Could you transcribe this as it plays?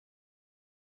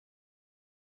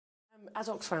As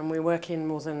Oxfam, we work in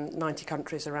more than 90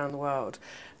 countries around the world,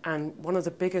 and one of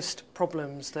the biggest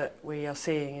problems that we are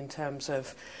seeing in terms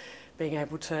of being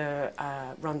able to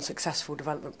run successful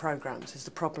development programs is the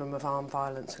problem of armed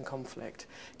violence and conflict.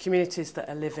 Communities that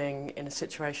are living in a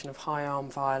situation of high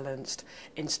armed violence,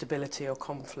 instability or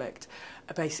conflict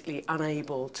are basically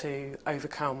unable to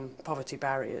overcome poverty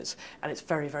barriers, and it's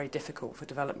very, very difficult for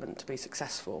development to be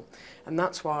successful. And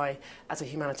that's why, as a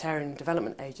humanitarian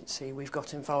development agency, we've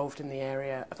got involved in the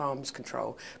area of arms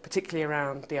control, particularly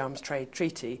around the Arms Trade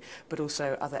Treaty, but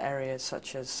also other areas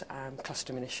such as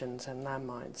cluster munitions and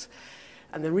landmines.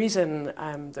 And the reason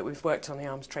that we've worked on the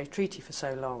Arms Trade Treaty for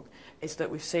so long is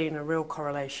that we've seen a real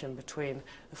correlation between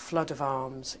the flood of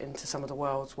arms into some of the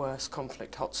world's worst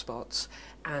conflict hotspots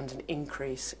and an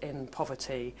increase in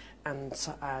poverty and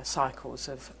cycles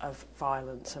of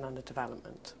violence and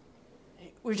underdevelopment.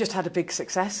 We've just had a big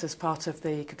success as part of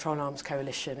the Control Arms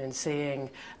Coalition in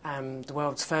seeing the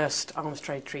world's first arms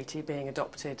trade treaty being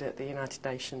adopted at the United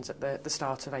Nations at the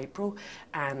start of April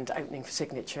and opening for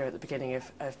signature at the beginning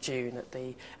of June at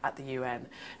the UN.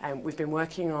 We've been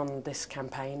working on this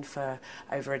campaign for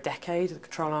over a decade. The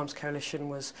Control Arms Coalition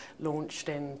was launched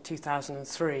in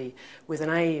 2003 with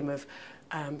an aim of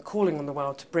calling on the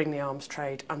world to bring the arms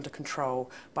trade under control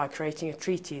by creating a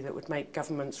treaty that would make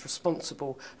governments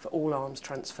responsible for all arms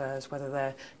transfers, whether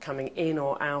they're coming in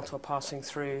or out or passing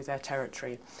through their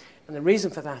territory. And the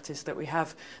reason for that is that we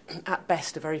have, at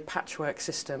best, a very patchwork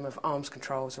system of arms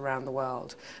controls around the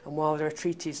world. And while there are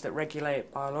treaties that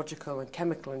regulate biological and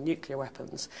chemical and nuclear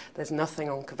weapons, there's nothing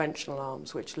on conventional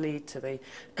arms which lead to the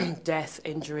death,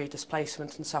 injury,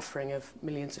 displacement and suffering of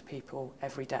millions of people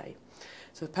every day.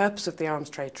 So the purpose of the Arms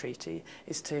Trade Treaty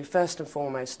is to, first and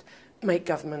foremost, make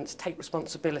governments take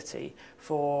responsibility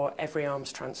for every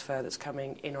arms transfer that's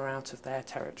coming in or out of their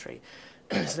territory.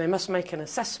 So they must make an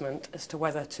assessment as to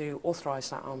whether to authorise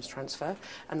that arms transfer,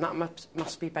 and that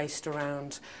must be based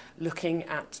around looking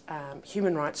at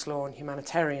human rights law and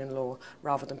humanitarian law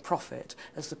rather than profit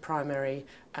as the primary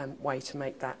way to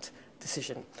make that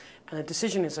decision. And a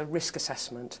decision is a risk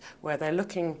assessment where they're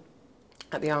looking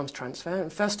at the arms transfer,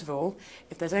 and first of all,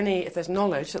 if there's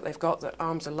knowledge that they've got that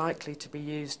arms are likely to be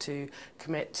used to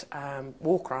commit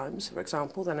war crimes, for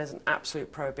example, then there's an absolute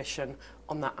prohibition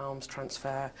on that arms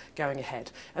transfer going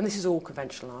ahead. And this is all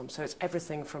conventional arms, so it's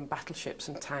everything from battleships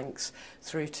and tanks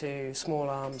through to small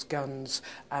arms, guns,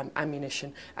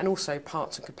 ammunition, and also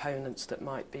parts and components that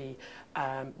might be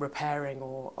repairing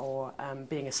or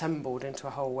being assembled into a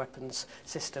whole weapons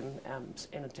system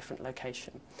in a different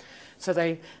location. So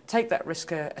they take that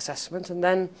risk assessment, and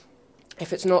then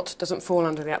if it's doesn't fall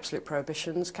under the absolute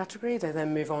prohibitions category, they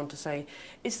then move on to say,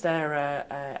 is there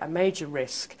a major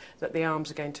risk that the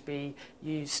arms are going to be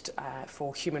used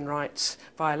for human rights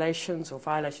violations or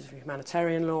violations of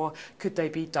humanitarian law? Could they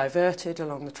be diverted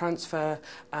along the transfer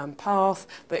path?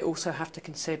 They also have to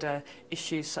consider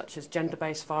issues such as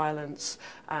gender-based violence,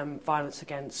 violence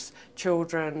against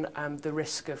children, the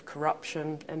risk of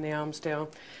corruption in the arms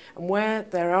deal. And where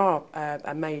there are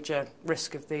a major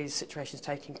risk of these situations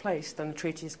taking place, then the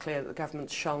treaty is clear that the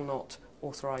government shall not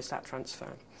authorise that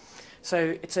transfer.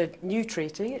 So it's a new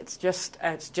treaty, it's just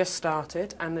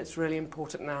started, and it's really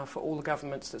important now for all the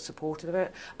governments that supported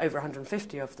it, over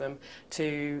 150 of them,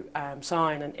 to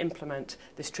sign and implement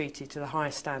this treaty to the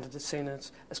highest standard as soon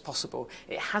as possible.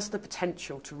 It has the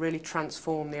potential to really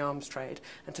transform the arms trade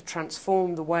and to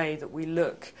transform the way that we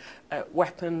look at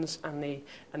weapons and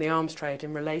the arms trade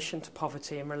in relation to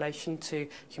poverty, in relation to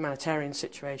humanitarian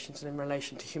situations and in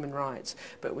relation to human rights.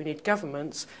 But we need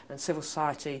governments and civil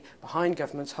society behind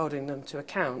governments holding them to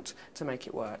account to make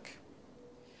it work.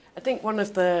 I think one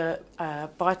of the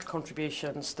vital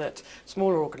contributions that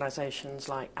smaller organisations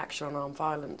like Action on Armed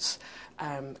Violence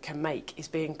can make is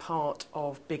being part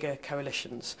of bigger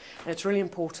coalitions. And it's really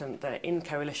important that in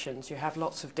coalitions you have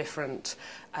lots of different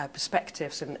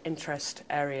perspectives and interest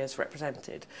areas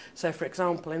represented. So, for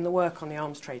example, in the work on the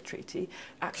Arms Trade Treaty,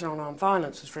 Action on Armed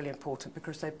Violence was really important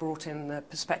because they brought in the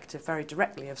perspective very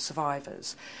directly of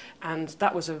survivors. And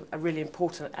that was a really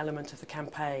important element of the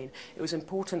campaign. It was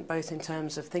important both in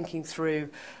terms of thinking through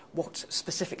what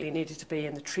specifically needed to be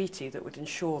in the treaty that would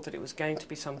ensure that it was going to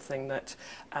be something that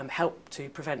helped to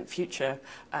prevent future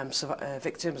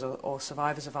victims or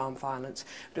survivors of armed violence.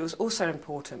 But it was also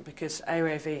important because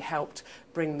AOAV helped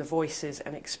bring the voices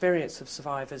and experience of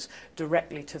survivors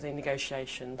directly to the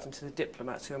negotiations and to the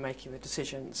diplomats who are making the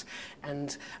decisions.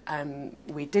 And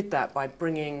we did that by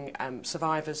bringing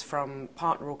survivors from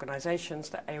partner organisations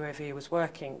that AOAV was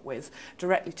working with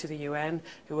directly to the UN,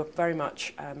 who were very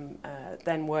much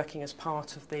then working working as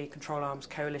part of the Control Arms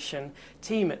Coalition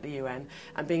team at the UN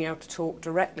and being able to talk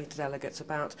directly to delegates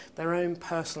about their own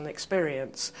personal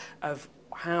experience of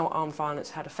how armed violence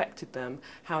had affected them,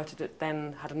 how it had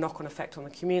then had a knock-on effect on the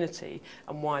community,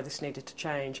 and why this needed to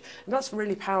change. And that's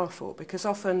really powerful, because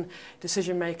often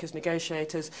decision makers,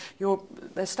 negotiators,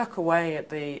 they're stuck away at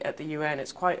the UN.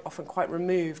 It's often quite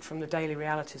removed from the daily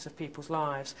realities of people's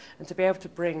lives, and to be able to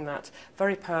bring that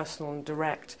very personal and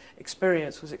direct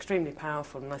experience was extremely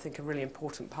powerful, and I think a really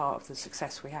important part of the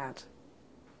success we had.